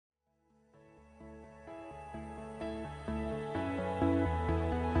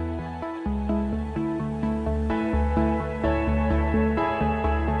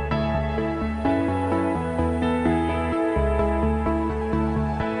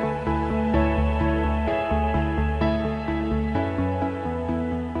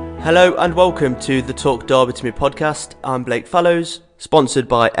Hello and welcome to the Talk Derby to Me podcast. I'm Blake Fallows, sponsored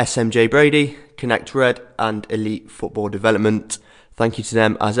by SMJ Brady, Connect Red and Elite Football Development. Thank you to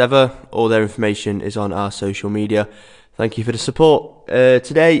them as ever. All their information is on our social media. Thank you for the support.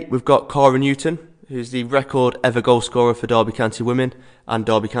 Today we've got Cara Newton, who's the record ever goal scorer for Derby County Women and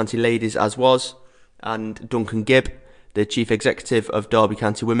Derby County Ladies as was, and Duncan Gibb, the Chief Executive of Derby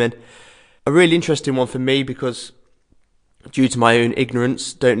County Women. A really interesting one for me because due to my own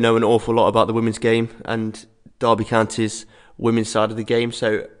ignorance, don't know an awful lot about the women's game and Derby County's women's side of the game.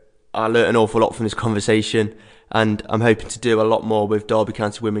 So I learnt an awful lot from this conversation, and I'm hoping to do a lot more with Derby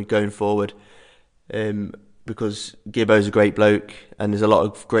County Women going forward, because Gibbo's a great bloke and there's a lot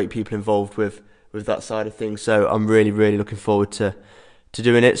of great people involved with that side of things. So I'm really looking forward to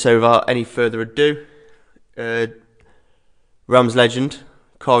doing it. So without any further ado, Rams legend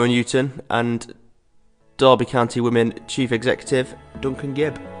Cara Newton and Derby County Women Chief Executive Duncan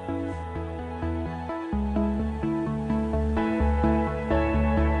Gibb.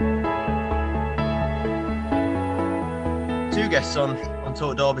 Two guests on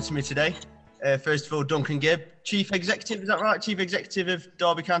Talk Derby to me today. First of all, Duncan Gibb, Chief Executive, is that right? Chief Executive of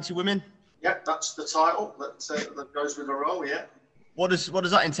Derby County Women? Yeah, that's the title that goes with the role, yeah. What does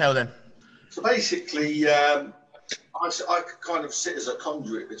that entail then? So basically, I kind of sit as a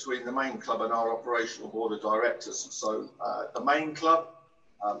conduit between the main club and our operational board of directors. So the main club,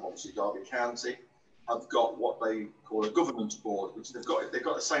 obviously Derby County, have got what they call a governance board, which they've got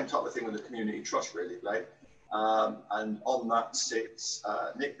the same type of thing with the community trust, really, Blake. And on that sits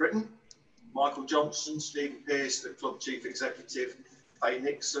Nick Britton, Michael Johnson, Stephen Pearce, the club chief executive, Faye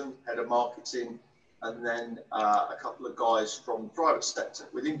Nixon, head of marketing, and then a couple of guys from the private sector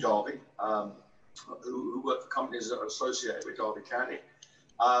within Derby, who work for companies that are associated with Derby County.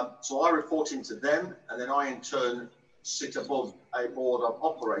 So I report into them, and then I in turn sit above a board of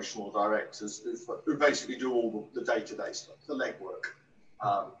operational directors who basically do all the day-to-day stuff, the legwork.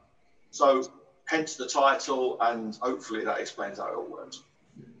 So hence the title, and hopefully that explains how it all works.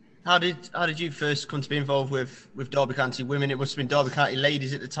 How did you first come to be involved with Derby County Women? It must have been Derby County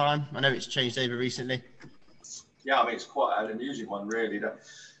Ladies at the time. I know it's changed over recently. Yeah, I mean, it's quite an amusing one, really.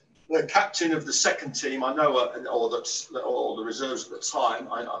 The captain of the second team, I know, or the reserves at the time,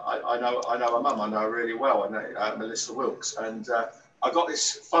 I know her mum, I know her really well, I know Melissa Wilkes. And I got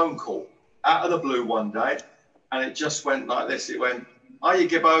this phone call out of the blue one day, and it just went like this. It went, "Hiya,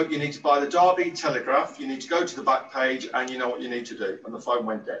 Gibbo, you need to buy the Derby Telegraph, you need to go to the back page, and you know what you need to do." And the phone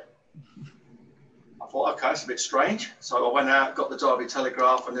went dead. I thought, okay, it's a bit strange. So I went out, got the Derby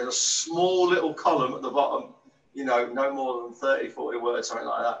Telegraph, and there's a small little column at the bottom, you know, no more than 30, 40 words, something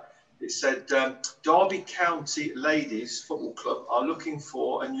like that. It said, Derby County Ladies Football Club are looking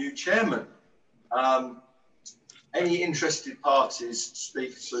for a new chairman. Any interested parties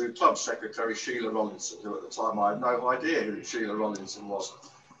speak to Club Secretary Sheila Rollinson, who at the time I had no idea who Sheila Rollinson was.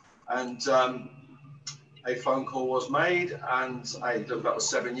 And a phone call was made, and that was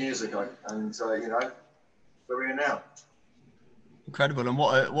 7 years ago. And, you know, we're here now. Incredible. And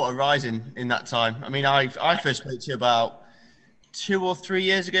what a rise in that time. I mean, I first spoke to you about 2 or 3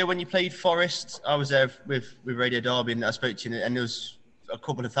 years ago when you played Forest. I was there with Radio Derby, and I spoke to you, and there was a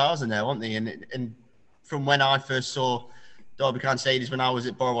couple of thousand there, weren't they? And from when I first saw Derby County Ladies, when I was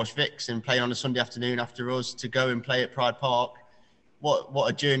at Borowash Vicks and playing on a Sunday afternoon after us, to go and play at Pride Park, what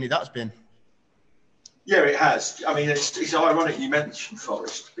a journey that's been. Yeah, it has. I mean, it's ironic you mentioned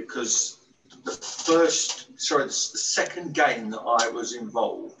Forest, because the second game that I was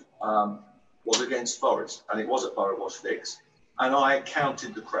involved was against Forest, and it was at Borowash Vicks. And I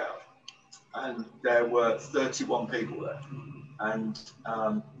counted the crowd, and there were 31 people there. And,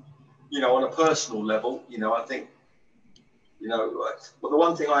 you know, on a personal level, you know, I think, you know, but the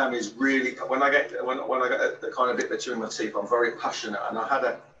one thing I am is really, when I get the kind of bit between my teeth, I'm very passionate, and I had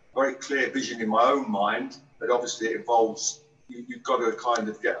a very clear vision in my own mind, but obviously it involves, you've got to kind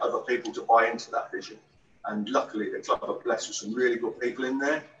of get other people to buy into that vision. And luckily the club are blessed with some really good people in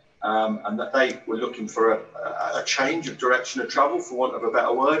there. And that they were looking for a change of direction of travel, for want of a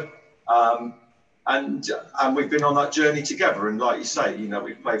better word. And we've been on that journey together. And like you say, you know,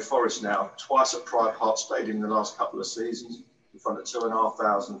 we've played Forest now twice at Pride Park Stadium in the last couple of seasons, in front of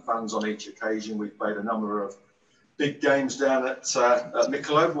 2,500 fans on each occasion. We've played a number of big games down at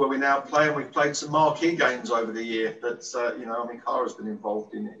Mickleover, where we now play, and we've played some marquee games over the year. But, you know, I mean, Cara's been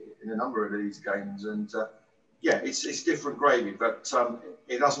involved in a number of these games. And, yeah, it's different gravy, but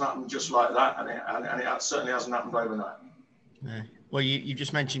it doesn't happen just like that, and it certainly hasn't happened overnight. Yeah. Well, you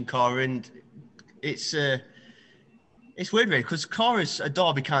just mentioned Cara, and it's weird, really, because Cara's a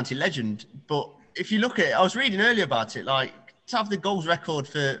Derby County legend. But if you look at it, I was reading earlier about it, like to have the goals record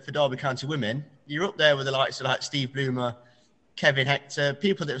for Derby County women, you're up there with the likes of like Steve Bloomer, Kevin Hector,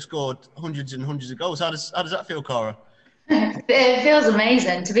 people that have scored hundreds and hundreds of goals. How does that feel, Cara? It feels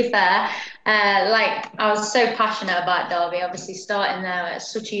amazing, to be fair. Like, I was so passionate about Derby, obviously starting there at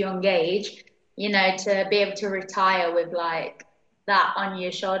such a young age, to be able to retire with like that on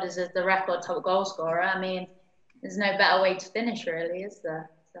your shoulders as the record top goal scorer. I mean, there's no better way to finish, really, is there?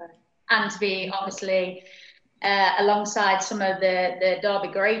 So, and to be obviously alongside some of the Derby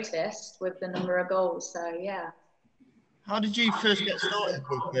greatest with the number of goals. So, yeah. How did you first get started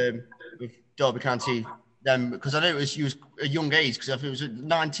with Derby County then? Because I know you was a young age, because I think it was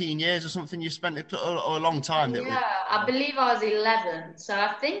 19 years or something. You spent a long time. I believe I was 11. So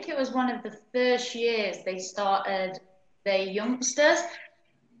I think it was one of the first years they started their youngsters.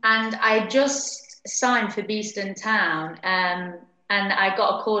 And I just signed for Beeston Town, and I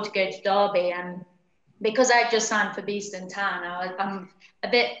got a call to go to Derby. And because I just signed for Beeston Town, I'm a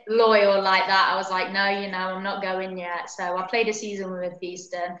bit loyal like that. I was like, no, I'm not going yet. So I played a season with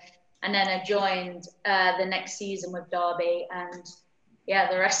Beeston, and then I joined the next season with Derby. And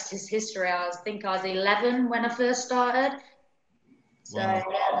yeah, the rest is history. I think I was 11 when I first started. So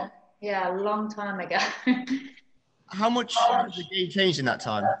wow. yeah, a long time ago. How much has the game changed in that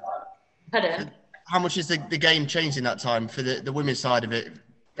time? Pardon? How much has the game changed in that time for the women's side of it?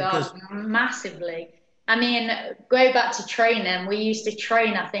 Because massively. I mean, go back to training. We used to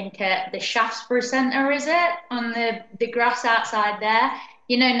train, I think, at the Shaftesbury Centre, is it? On the grass outside there.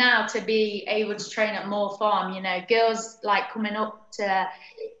 Now to be able to train at Moor Farm, girls like coming up to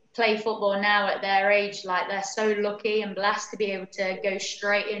play football now at their age, like they're so lucky and blessed to be able to go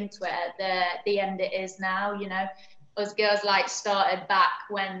straight into it at the end it is now, Us girls like started back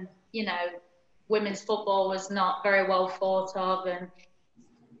when, women's football was not very well thought of, and,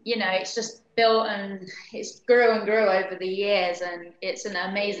 it's just built and it's grew and grew over the years, and it's an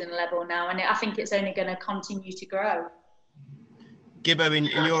amazing level now, and I think it's only going to continue to grow. Gibbo, in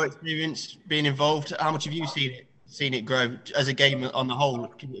your experience being involved, how much have you seen it grow as a game on the whole?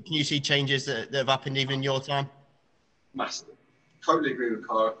 Can you see changes that have happened even in your time? Massively. Totally agree with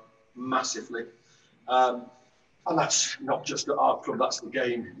Cara. Massively. And that's not just at our club, that's the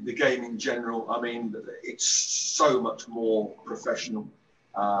game in general. I mean, it's so much more professional.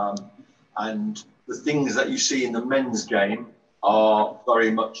 And the things that you see in the men's game are very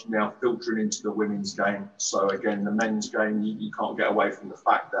much now filtering into the women's game. So again, the men's game, you can't get away from the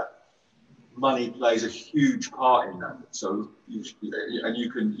fact that money plays a huge part in that. So you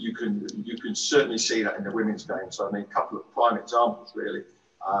can certainly see that in the women's game. So I mean, a couple of prime examples really.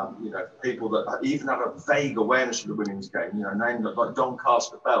 People that even have a vague awareness of the women's game. Names like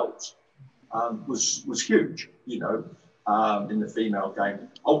Doncaster Bells was huge. In the female game.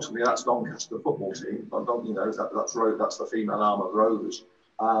 Ultimately, that's Doncaster football team. But that's the female arm of Rovers.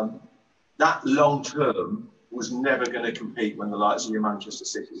 That long term was never going to compete when the likes of your Manchester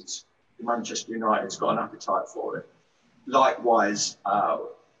Cities, your Manchester United's got an appetite for it. Likewise,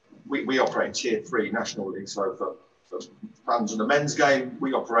 we operate in Tier 3 National League. So for fans of the men's game,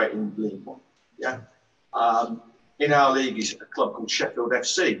 we operate in League 1. Yeah. In our league is a club called Sheffield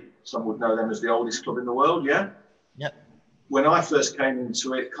FC. Some would know them as the oldest club in the world. Yeah. Yep. When I first came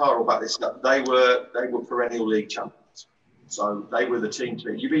into it, Carl back this up, they were perennial league champions. So they were the team to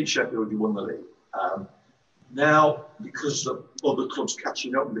beat. You beat Sheffield, you won the league. Now, because of other clubs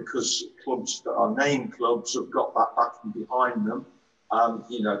catching up, because clubs that are named clubs have got that back from behind them,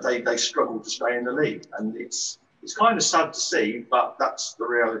 they struggle to stay in the league. And it's kind of sad to see, but that's the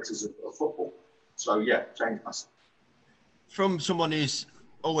realities of football. So yeah, change massive. From someone who's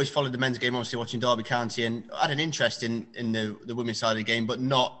always followed the men's game, obviously watching Derby County, and had an interest in the women's side of the game, but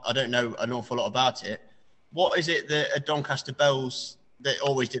I don't know an awful lot about it. What is it that at Doncaster Bells that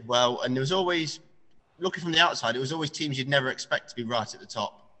always did well? And there was always, looking from the outside, it was always teams you'd never expect to be right at the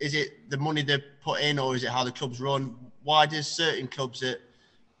top. Is it the money they put in, or is it how the clubs run? Why does certain clubs at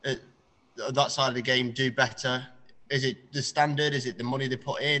that side of the game do better? Is it the standard? Is it the money they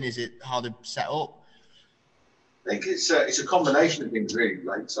put in? Is it how they're set up? I think it's a combination of things, really,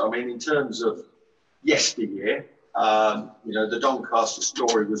 Blake. So, I mean, in terms of yesteryear, the Doncaster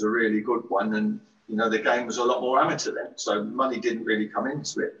story was a really good one, and the game was a lot more amateur then, so money didn't really come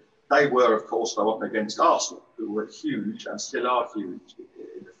into it. They were, of course, though, up against Arsenal, who were huge and still are huge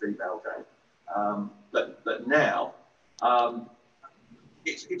in the female game. But now,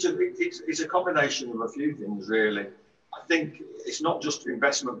 it's a combination of a few things, really. I think it's not just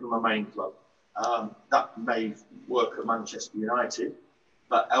investment from a main club. That may work at Manchester United,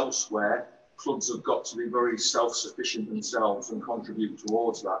 but elsewhere, clubs have got to be very self-sufficient themselves and contribute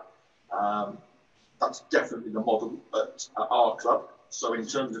towards that. that's definitely the model at our club. So in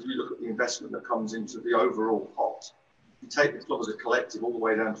terms of, you look at the investment that comes into the overall pot, you take the club as a collective all the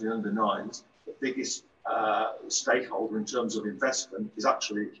way down to the under nines, the biggest stakeholder in terms of investment is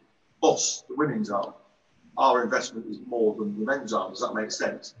actually us, the women's arm. Our investment is more than the men's arm. Does that make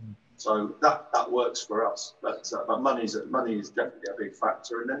sense? So that works for us. But money is definitely a big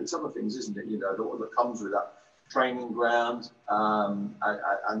factor. And then it's other things, isn't it? You know, that comes with that training ground and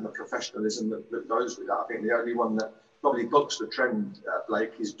the professionalism that goes with that. I think the only one that probably bucks the trend,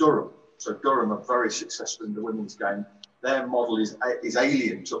 Blake, is Durham. So Durham are very successful in the women's game. Their model is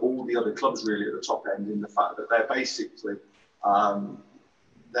alien to all the other clubs really at the top end, in the fact that they're basically,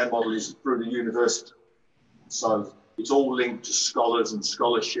 their model is through the university. So it's all linked to scholars and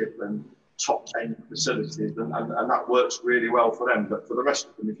scholarship and top end facilities, and that works really well for them. But for the rest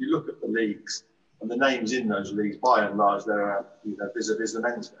of them, if you look at the leagues and the names in those leagues, by and large, they're vis-a-vis the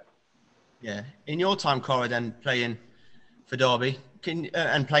men's game. Yeah. In your time, Cora, then playing for Derby,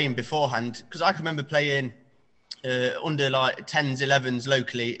 and playing beforehand, because I can remember playing under like 10s, 11s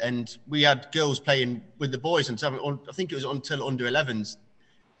locally, and we had girls playing with the boys until I think it was until under 11s.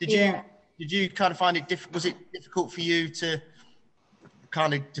 Did you kind of find it difficult? Was it difficult for you to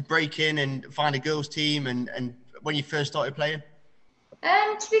kind of to break in and find a girls' team and when you first started playing?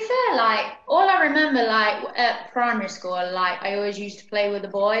 To be fair, like all I remember, like at primary school, like I always used to play with the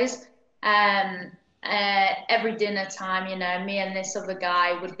boys. Every dinner time, you know, me and this other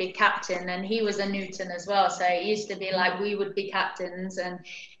guy would be captain, and he was a Newton as well. So it used to be like we would be captains, and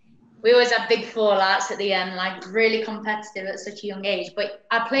we always had big fallouts at the end, like really competitive at such a young age. But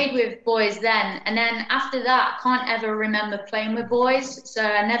I played with boys then, and then after that, I can't ever remember playing with boys. So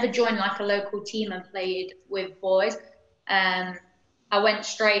I never joined like a local team and played with boys. I went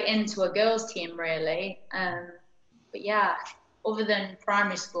straight into a girls' team really. But yeah, other than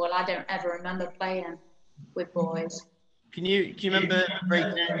primary school, I don't ever remember playing with boys. Can you remember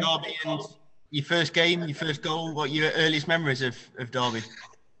breaking in Derby and your first game, your first goal? What your earliest memories of Derby?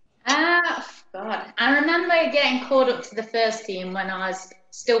 God, I remember getting called up to the first team when I was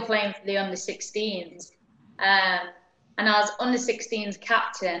still playing for the under 16s. And I was under 16s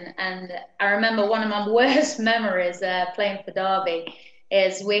captain. And I remember one of my worst memories playing for Derby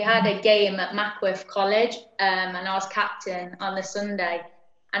is we had a game at Mackworth College, and I was captain on the Sunday.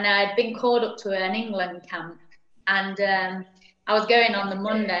 And I had been called up to an England camp. And I was going on the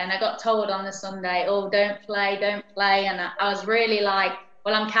Monday, and I got told on the Sunday, oh, don't play. And I was really like,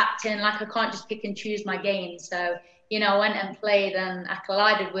 well, I'm captain, like I can't just pick and choose my games. So, you know, I went and played, and I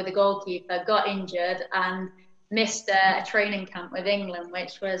collided with the goalkeeper, got injured and missed a training camp with England,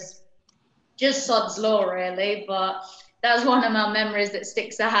 which was just sod's law really. But that was one of my memories that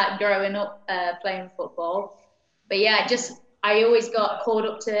sticks out growing up playing football. But yeah, I always got called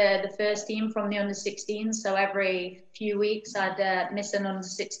up to the first team from the under 16s. So every few weeks I'd miss an under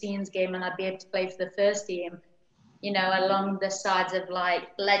 16s game and I'd be able to play for the first team, you know, along the sides of like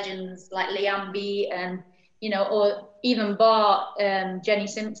legends like Leanne B and, you know, or even Jenny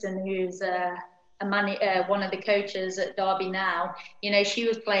Simpson, who's one of the coaches at Derby now. You know, she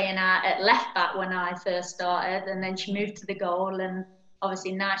was playing at left back when I first started, and then she moved to the goal, and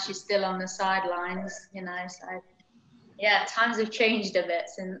obviously now she's still on the sidelines, you know. So yeah, times have changed a bit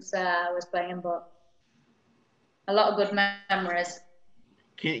since I was playing, but a lot of good memories.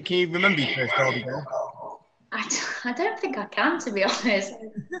 Can you remember your first Derby goal? I don't think I can, to be honest.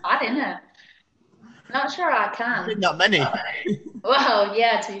 I don't know. Not sure I can. Not many. Well,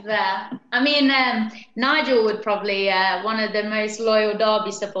 yeah, to be fair. I mean, Nigel would probably, one of the most loyal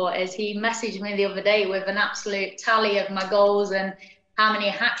Derby supporters, he messaged me the other day with an absolute tally of my goals and how many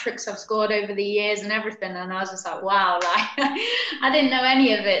hat-tricks I've scored over the years and everything. And I was just like, wow, like, I didn't know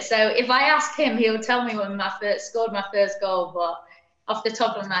any of it. So if I ask him, he'll tell me when I scored my first goal. But off the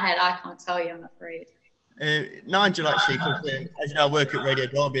top of my head, I can't tell you, I'm afraid. Nigel, actually, because as you know, I work at Radio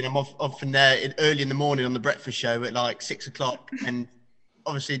Derby, and I'm often there early in the morning on the breakfast show at like 6 o'clock. And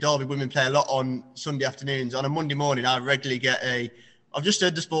obviously, Derby women play a lot on Sunday afternoons. On a Monday morning, I regularly get I've just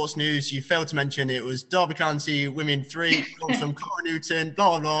heard the sports news. You failed to mention it was Derby County Women 3 goals from Cora Newton,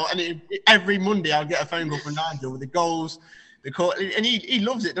 blah, blah. And every Monday, I'll get a phone call from Nigel with the goals, and he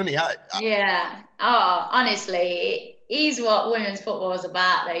loves it, doesn't he? Yeah. Oh, honestly, he's what women's football is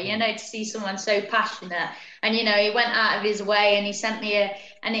about, though. You know, to see someone so passionate. And, you know, he went out of his way and he sent me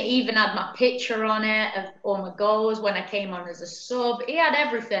and it even had my picture on it of all my goals when I came on as a sub. He had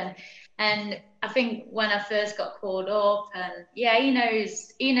everything. And I think when I first got called up, and yeah, he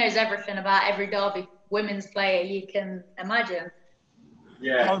knows everything about every Derby women's player you can imagine.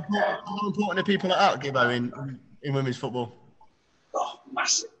 Yeah. How important are people like that, Gibbo, in women's football? Oh,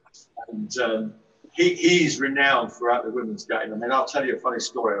 massive. And he's renowned throughout the women's game. I mean, I'll tell you a funny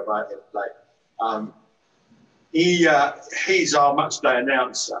story about him. He's our match day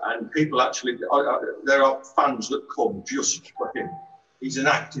announcer, and people actually, there are fans that come just for him. He's an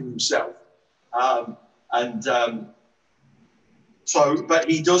actor himself. But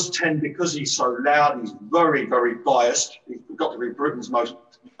he does tend, because he's so loud, he's very, very biased. He's got to be Britain's most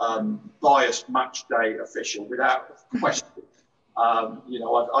biased match day official, without question. I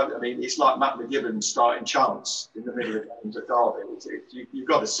mean, it's like Matt McGibbon starting chants in the middle of games at Derby. You've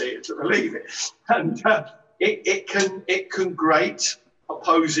got to see it to believe it. And it can grate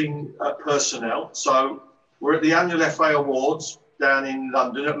opposing personnel. So we're at the annual FA Awards down in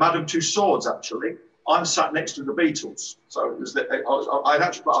London at Madame Tussauds, actually. I'm sat next to the Beatles. So it was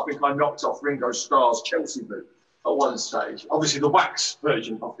I think I knocked off Ringo Starr's Chelsea boot at one stage. Obviously the wax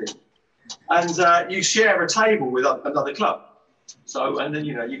version of him. And you share a table with another club. So, and then,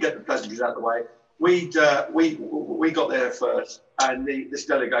 you get the pleasantries out of the way. We got there first, and this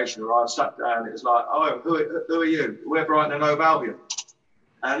delegation arrived, sat down. It was like, oh, who are you? We're Brighton and Hove Albion.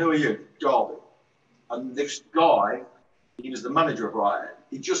 And who are you? Derby. And this guy, he was the manager of Brighton.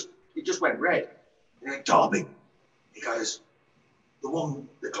 He just went red. He went, Derby. He goes, the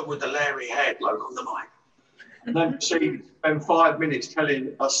club with the Larry hair bloke on the mic. And then she spent 5 minutes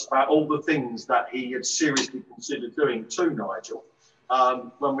telling us about all the things that he had seriously considered doing to Nigel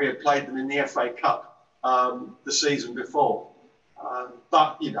when we had played them in the FA Cup the season before.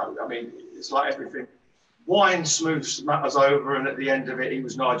 But, I mean, it's like everything. Wine smooths matters over, and at the end of it, he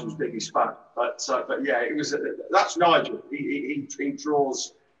was Nigel's biggest fan. But yeah, that's Nigel. He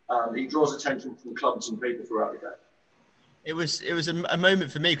draws attention from clubs and people throughout the game. It was a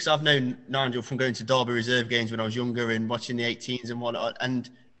moment for me, because I've known Nigel from going to Derby reserve games when I was younger and watching the 18s and whatnot. And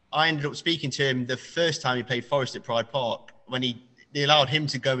I ended up speaking to him the first time he played Forest at Pride Park, when they allowed him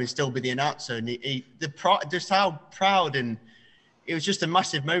to go and still be the announcer. And just how proud, and it was just a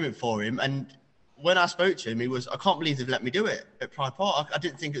massive moment for him. And when I spoke to him, he was, I can't believe they've let me do it at Pride Park. I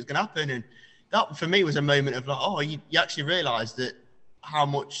didn't think it was going to happen. And that for me was a moment of like, oh, you actually realise that how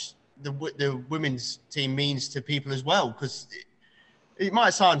much the women's team means to people as well, because it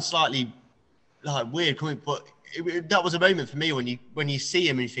might sound slightly like weird coming, but that was a moment for me when you see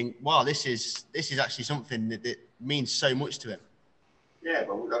him and you think, wow, this is actually something that means so much to him. Yeah,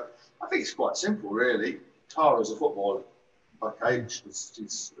 but I think it's quite simple, really. Tara's a footballer. Okay,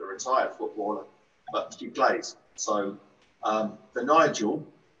 she's a retired footballer, but she plays. So for Nigel,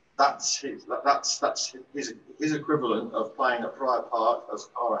 that's his equivalent of playing at Pride Park, as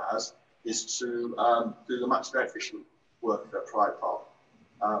Tara has, is to do the match day official work at Pride Park.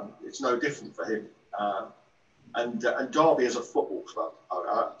 It's no different for him. And Derby as a football club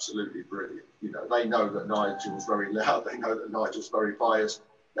are absolutely brilliant. They know that Nigel's very loud. They know that Nigel's very biased.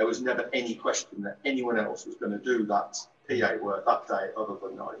 There was never any question that anyone else was going to do that PA work that day other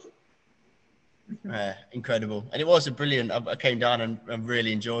than Nigel. Incredible. And it was a brilliant, I came down and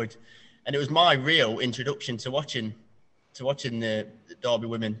really enjoyed. And it was my real introduction to watching the Derby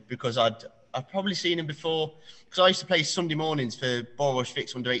women, because I'd probably seen him before, because I used to play Sunday mornings for Borwash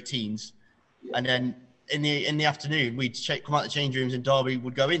Fix under 18s. Yeah. And then in the afternoon, we'd come out the change rooms and Derby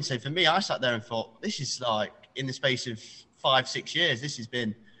would go in. So for me, I sat there and thought, this is like, in the space of 5-6 years, this has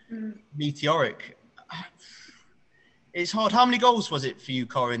been meteoric. It's hard. How many goals was it for you,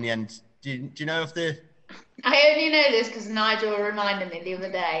 Cora, in the end? Do you know if the... I only know this because Nigel reminded me the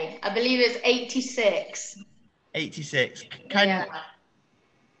other day. I believe it's 86. 86.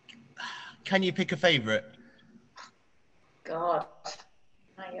 Can you pick a favourite? God.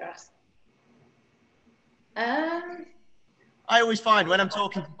 Now you're asking. I always find when I've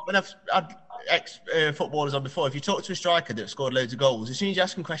had ex-footballers on before, if you talk to a striker that scored loads of goals, as soon as you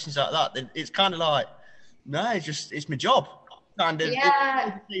ask them questions like that, then it's kind of like, no, it's my job. Kind of, yeah.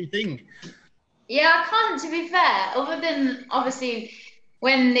 It's the same thing. Yeah, I can't, to be fair, other than obviously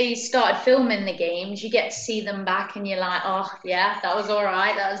when they started filming the games, you get to see them back and you're like, oh, yeah, that was all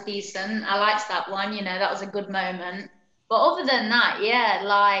right. That was decent. I liked that one. That was a good moment. But other than that, yeah,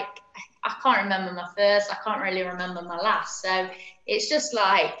 like, I can't remember my first. I can't really remember my last. So it's just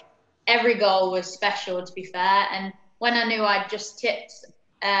like every goal was special, to be fair. And when I knew I'd just tipped,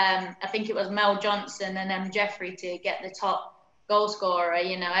 I think it was Mel Johnson and M. Jeffrey to get the top goal scorer,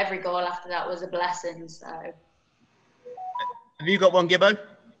 every goal after that was a blessing. So, have you got one, Gibbo?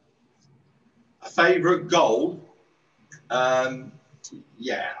 A favourite goal?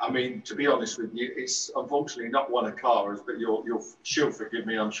 Yeah, I mean, to be honest with you, it's unfortunately not one of Cara's, but she'll forgive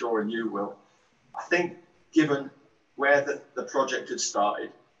me, I'm sure, and you will. I think, given where the project had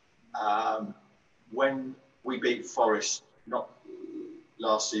started, when we beat Forest, not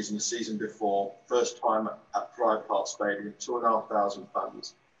last season, the season before, first time at Pride Park Stadium, 2,500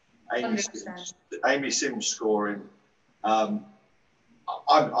 fans. Amy Sims scoring. I'm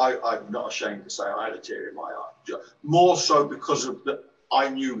not ashamed to say I had a tear in my eye. More so because of I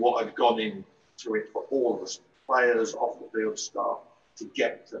knew what had gone into it for all of us, players, off the field staff, to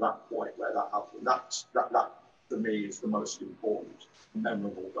get to that point where that happened. That for me is the most important,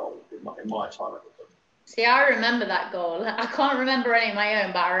 memorable goal in my time at the club. See, I remember that goal. I can't remember any of my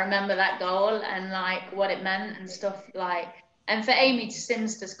own, but I remember that goal and like what it meant and stuff like. And for Amy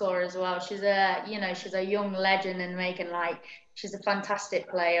Sims to score as well, she's a young legend in making she's a fantastic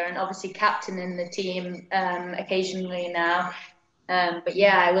player and obviously captaining the team occasionally now. But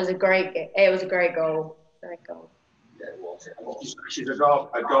yeah, it was a great goal. Great goal. Yeah, it was. She's a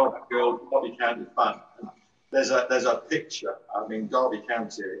Derby girl, Derby County fan. There's a picture. I mean, Derby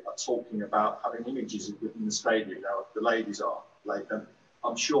County are talking about having images within the stadium now. The ladies are like them.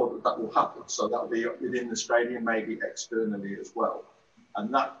 I'm sure that will happen. So that'll be within the stadium, maybe externally as well.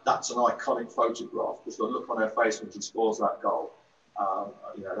 And that's an iconic photograph because the look on her face when she scores that goal.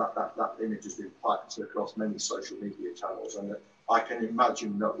 That image has been piped across many social media channels, and I can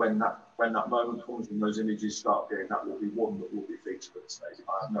imagine that when that moment comes and those images start appearing, that will be one that will be featured at the stadium.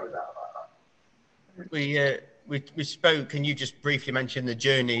 I have no doubt about that. We spoke, and you just briefly mentioned the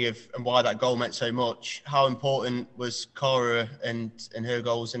journey of and why that goal meant so much. How important was Cara and her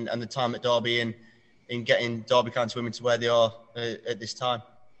goals and the time at Derby in getting Derby County women to where they are at this time?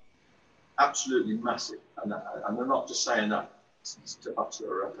 Absolutely massive, and I'm not just saying that to utter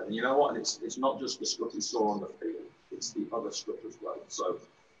her up. And you know what? It's not just the stuff you saw on the field; it's the other stuff as well. So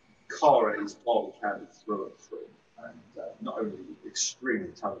Cara is Derby County through and through, and not only extremely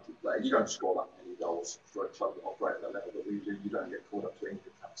talented player. You don't score that many goals for a club that operate at the level that we do. You don't get called up to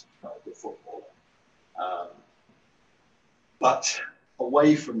England captain, not a good footballer. But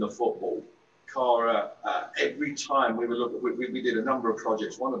away from the football, Cara, every time we did a number of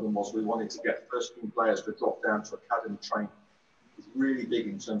projects. One of them was we wanted to get first team players to drop down to academy training. It's really big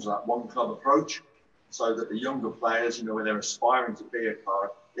in terms of that one club approach, so that the younger players, when they're aspiring to be a Cara,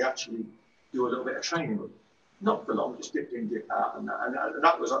 they actually do a little bit of training with them. Not for long, just dip in, dip out, and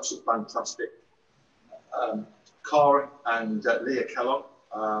that was absolutely fantastic. Cara and Leah Kellogg,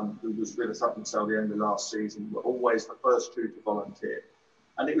 who was with us up until the end of last season, were always the first two to volunteer.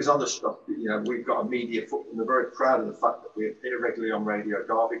 And it was other stuff. We've got a media football, and we're very proud of the fact that we appear regularly on Radio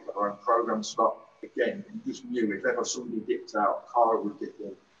Derby, got our own programme slot. Again, you just knew if ever somebody dipped out, Cara would dip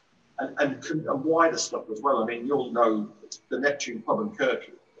in. And wider stuff as well. I mean, you'll know the Neptune Pub in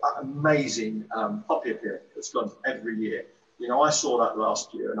Kirky, that amazing poppy appearance that's done every year. I saw that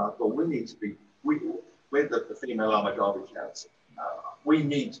last year, and I thought we're the female arm of Derby County. We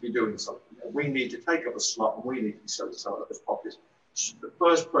need to be doing something. We need to take up a slot, and we need to be selling some of those poppies. The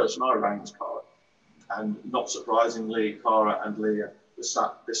first person I rang was Cara, and not surprisingly, Cara and Leah were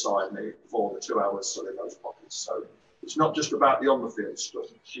sat beside me for the 2 hours selling those poppies. So it's not just about the on-the-field stuff.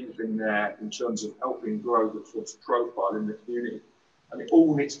 She's been there in terms of helping grow the club's profile in the community. And it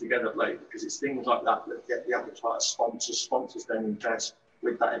all knits together, Blake, because it's things like that get the appetite of sponsors. Sponsors then invest.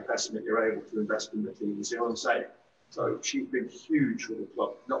 With that investment, you're able to invest in the team. You see what I'm saying? So she's been huge for the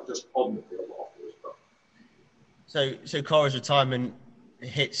club, not just on the field, but off the field. So Cara's retirement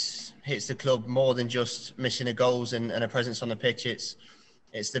hits the club more than just missing a goals and a presence on the pitch. It's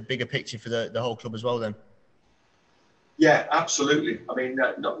the bigger picture for the whole club as well. Then. Yeah, absolutely. I mean,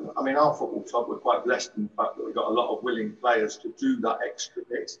 our football club, we're quite blessed in the fact that we've got a lot of willing players to do that extra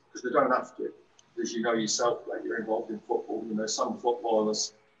bit because they don't have to. As you know yourself, like you're involved in football. Some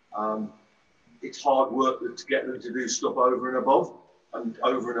footballers, it's hard work to get them to do stuff over and above. And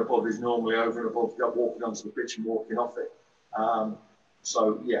over and above is normally over and above walking onto the pitch and walking off it.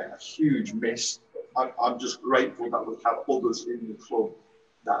 So, yeah, a huge miss. I'm just grateful that we have others in the club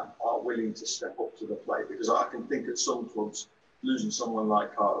that are willing to step up to the plate, because I can think at some clubs losing someone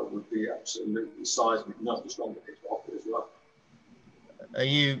like Cara would be absolutely seismic, not just on the pitch, but off it as well. Are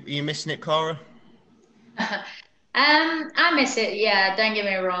you missing it, Cara? I miss it, yeah, don't get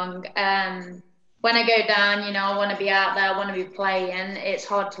me wrong. When I go down, I want to be out there, I want to be playing. It's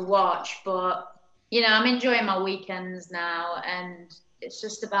hard to watch, but, I'm enjoying my weekends now, and it's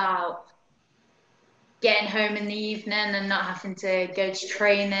just about getting home in the evening and not having to go to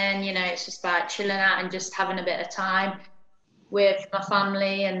training. It's just about chilling out and just having a bit of time with my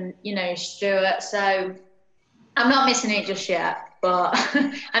family and, Stuart. So I'm not missing it just yet. But,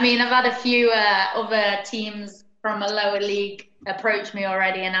 I've had a few other teams from a lower league approach me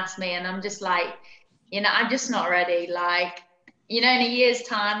already and ask me, and I'm just like, I'm just not ready. In a year's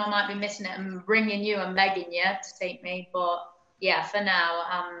time, I might be missing it and ringing you and begging you to take me. But yeah, for now,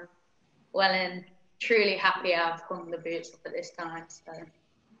 I'm well and truly happy I've hung the boots up at this time. So.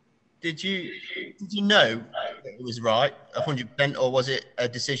 Did you know that it was right 100%, or was it a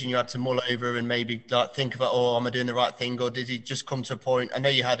decision you had to mull over and maybe like think about, oh, am I doing the right thing, or did it just come to a point? I know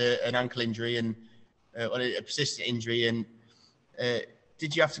you had an ankle injury and a persistent injury, and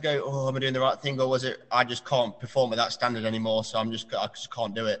did you have to go, oh, am I doing the right thing, or was it I just can't perform at that standard anymore, so I just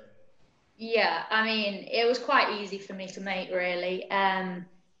can't do it? Yeah, I mean, it was quite easy for me to make, really.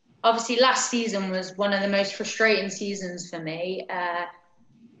 Obviously, last season was one of the most frustrating seasons for me.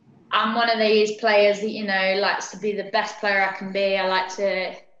 I'm one of these players that, likes to be the best player I can be. I like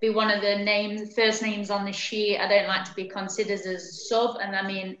to be one of the first names on the sheet. I don't like to be considered as a sub. And I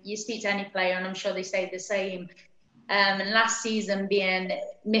mean, you speak to any player and I'm sure they say the same. And last season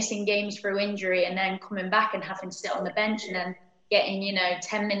missing games through injury and then coming back and having to sit on the bench and then getting,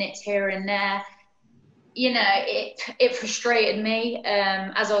 10 minutes here and there. It frustrated me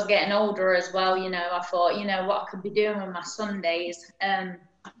as I was getting older as well. I thought, what I could be doing with my Sundays.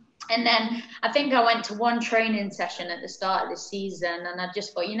 And then I think I went to one training session at the start of the season and I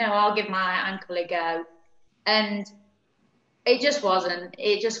just thought, I'll give my ankle a go. And it just wasn't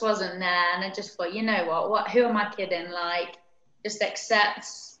there. And I just thought, who am I kidding? Like, just accept,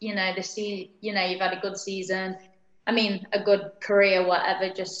 you've had a good season. I mean, a good career,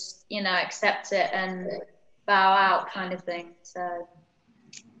 whatever, just, accept it and bow out kind of thing. So,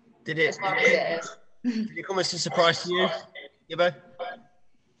 as hard as it is. Did it come as a surprise to you, Gibbo?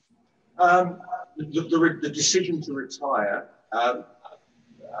 The decision to retire,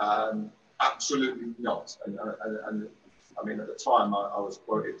 absolutely not. And I mean, at the time I was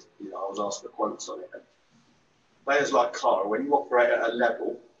quoted, I was asked for quotes on it. And players like Clara, when you operate at a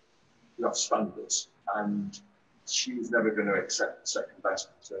level, you have standards, and she was never going to accept second best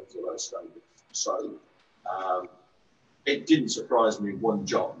in terms of those standards. So it didn't surprise me one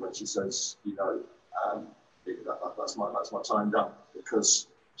jot when she says, that's my time done, because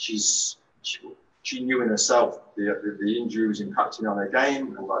she knew in herself the injury was impacting on her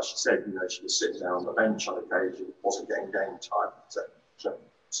game, and like she said, she was sitting there on the bench on occasion, wasn't getting game time, etc.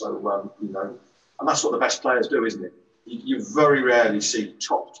 So and that's what the best players do, isn't it? You very rarely see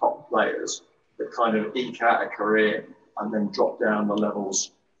top players that kind of eke out a career and then drop down the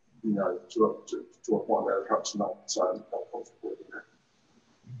levels, to a point where they're perhaps not comfortable.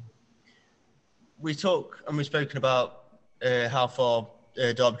 We talk and we've spoken about how far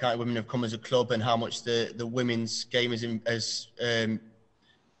Derby County Women have come as a club and how much the women's game has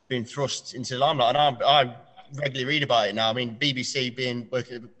been thrust into the limelight. And I regularly read about it now. I mean, BBC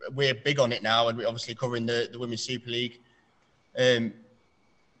we're big on it now, and we're obviously covering the Women's Super League.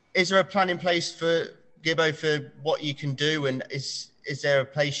 Is there a plan in place for Gibbo for what you can do? And is there a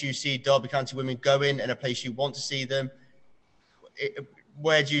place you see Derby County Women going and a place you want to see them?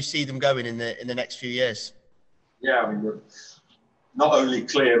 Where do you see them going in the next few years? Yeah, I mean, we're not only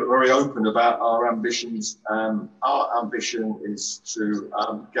clear, but very open about our ambitions. Our ambition is to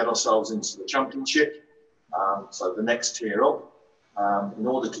get ourselves into the Championship, so the next tier up. In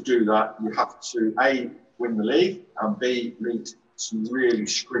order to do that, you have to, A, win the league, and B, meet some really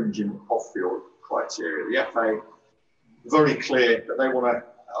stringent off-field criteria. The FA, very clear that they want a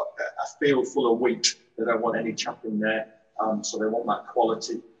field full of wheat. They don't want any chap in there. So they want that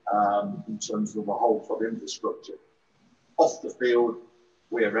quality in terms of the whole club infrastructure. Off the field,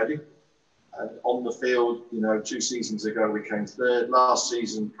 we're ready. And on the field, 2 seasons ago, we came third. Last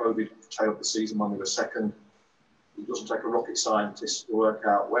season, COVID tailed the season when we were second. It doesn't take a rocket scientist to work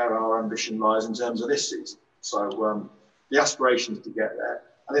out where our ambition lies in terms of this season. So the aspiration is to get there.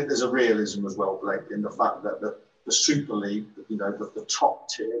 I think there's a realism as well, Blake, in the fact that the Super League, the top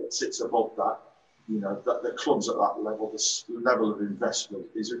tier that sits above that, that the clubs at that level, this level of investment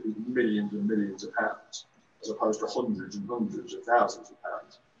is millions and millions of pounds, as opposed to hundreds and hundreds of thousands of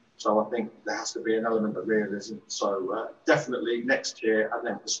pounds. So I think there has to be an element of realism. So definitely next year, and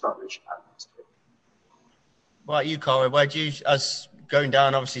then establish next year. Right, you, Cara, where do you, as going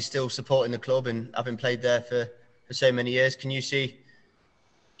down, obviously still supporting the club and having played there for so many years, can you see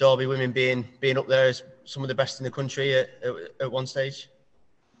Derby Women being up there as some of the best in the country at one stage?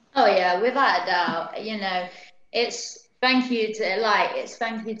 Oh yeah, without a doubt. It's thank you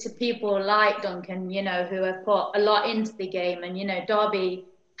to people like Duncan, who have put a lot into the game, and Derby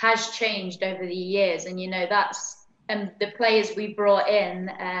has changed over the years, and that's the players we brought in,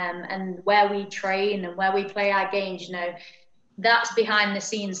 and where we train and where we play our games, that's behind the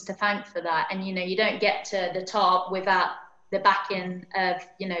scenes to thank for that. And you don't get to the top without the backing of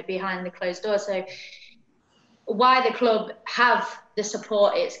behind the closed door. So why the club have the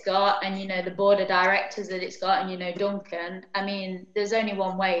support it's got, and the board of directors that it's got, and Duncan. I mean, there's only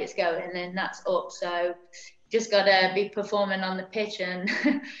one way it's going, and that's up. So just got to be performing on the pitch, and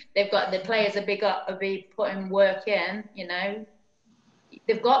they've got the players are be putting work in.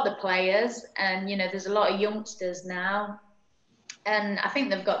 They've got the players, and there's a lot of youngsters now, and I think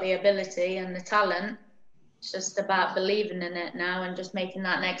they've got the ability and the talent. It's just about believing in it now and just making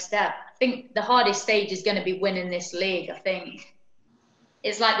that next step. I think the hardest stage is going to be winning this league. I think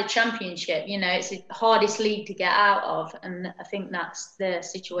it's like the championship, it's the hardest league to get out of. And I think that's the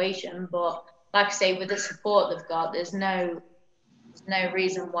situation. But like I say, with the support they've got, there's no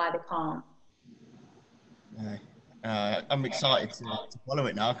reason why they can't. I'm excited to follow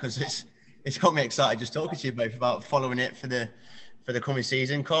it now, because it's got me excited just talking to you both about following it for the coming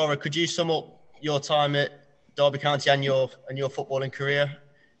season. Cara, could you sum up your time at Derby County and your footballing career,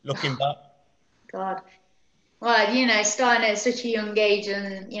 looking back? God, well, starting at such a young age,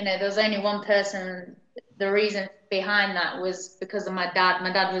 and there was only one person. The reason behind that was because of my dad.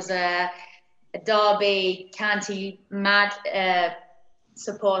 My dad was a Derby County mad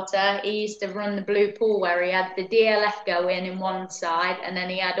supporter. He used to run the Blue Pool, where he had the DLF go in one side, and then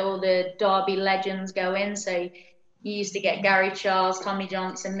he had all the Derby legends go in. So you used to get Gary Charles, Tommy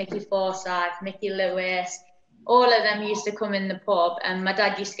Johnson, Mickey Forsyth, Mickey Lewis. All of them used to come in the pub, and my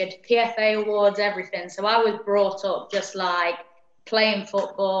dad used to go to PFA awards, everything. So I was brought up just like playing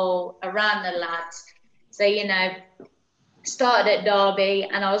football around the lads. So, started at Derby,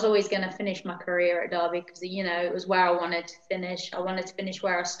 and I was always going to finish my career at Derby because, it was where I wanted to finish. I wanted to finish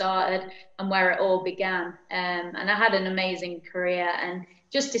where I started and where it all began. And I had an amazing career, and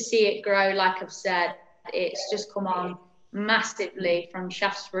just to see it grow, like I've said, it's just come on massively from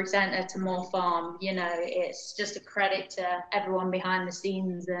Shaftesbury Centre to Moor Farm. It's just a credit to everyone behind the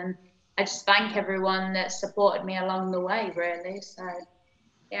scenes, and I just thank everyone that supported me along the way, really. So,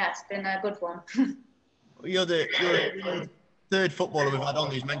 yeah, it's been a good one. You're the third footballer we've had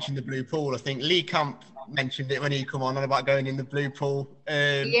on who's mentioned the Blue Pool. I think Lee Camp mentioned it when he come on about going in the Blue Pool.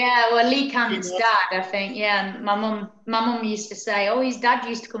 Yeah, well, Lee Camp's dad, I think. Yeah, my mum used to say, "Oh, his dad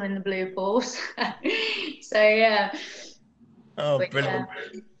used to come in the Blue Pools." So yeah. Oh, but, brilliant.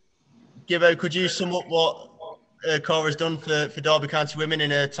 Gibbo, could you sum up what Cara's done for Derby County women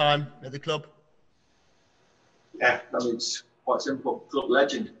in her time at the club? Yeah, I mean, it's quite simple. Club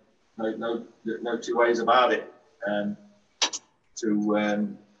legend. No two ways about it. To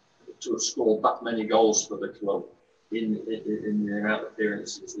have scored that many goals for the club in the amount of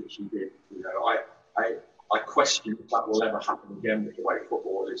appearances that she did, I question if that will ever happen again with the way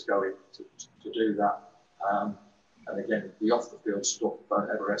football is going to do that. And again, the off the field stuff, don't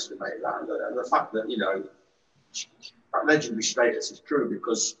ever estimate that. And the fact that that legendary status is true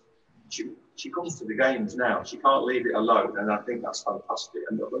because she comes to the games now. She can't leave it alone, and I think that's fantastic.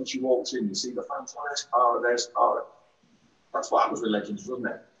 And when she walks in, you see the fans, oh, there's Cara, there's Cara. That's what happens with legends, wasn't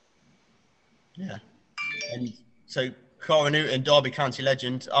it? Yeah. And so Cara Newton, Derby County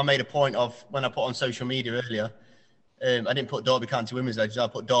legend. I made a point of, when I put on social media earlier, I didn't put Derby County women's legend. I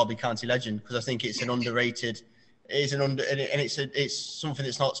put Derby County legend because I think it's an underrated. It's something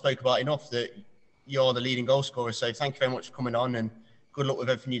that's not spoke about enough, that you're the leading goal scorer. So thank you very much for coming on, and good luck with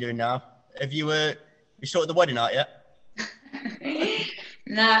everything you're doing now. Have you sorted the wedding out yet?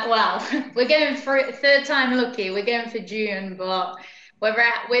 No, well, we're going for third time lucky. We're going for June, but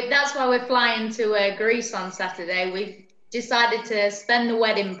that's why we're flying to Greece on Saturday. We've decided to spend the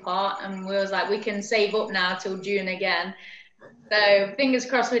wedding part, and we was like, we can save up now till June again. So fingers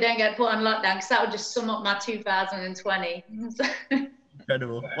crossed we don't get put on lockdown, because that would just sum up my 2020.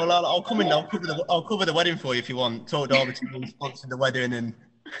 Incredible. Well, I'll come in. I'll cover the wedding for you if you want. Talk Derby to sponsor the wedding and.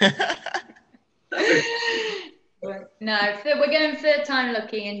 No, we're going third time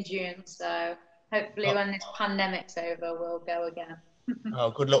lucky in June, so hopefully when this pandemic's over, we'll go again.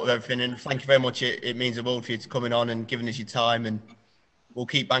 Oh, good luck with everything, and thank you very much. It means the world for you to coming on and giving us your time, and we'll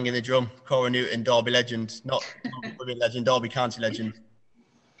keep banging the drum. Cara Newton, Derby legend, not women legend, Derby County legend.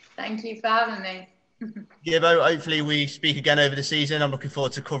 Thank you for having me. Gibbo, hopefully we speak again over the season. I'm looking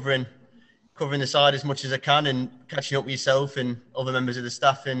forward to covering the side as much as I can, and catching up with yourself and other members of the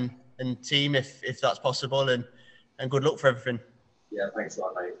staff and team if that's possible, and good luck for everything. Yeah, thanks a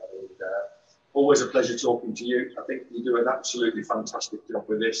lot, mate. Always a pleasure talking to you. I think you do an absolutely fantastic job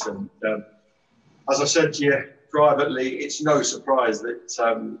with this, and as I said to you privately, it's no surprise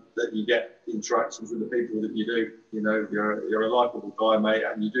that you get interactions with the people that you do. You're a likeable guy, mate,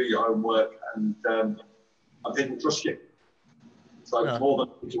 and you do your own work, and people trust you. So more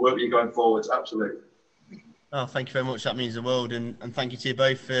than to work with you going forwards, absolutely. Oh, thank you very much. That means the world, and thank you to you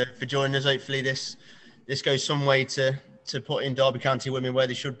both for joining us. Hopefully this this goes some way to putting Derby County women where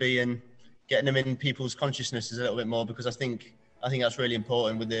they should be and getting them in people's consciousnesses a little bit more, because I think that's really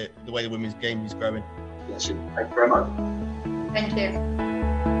important with the way the women's game is growing. Yes, thank you very much. Thank you.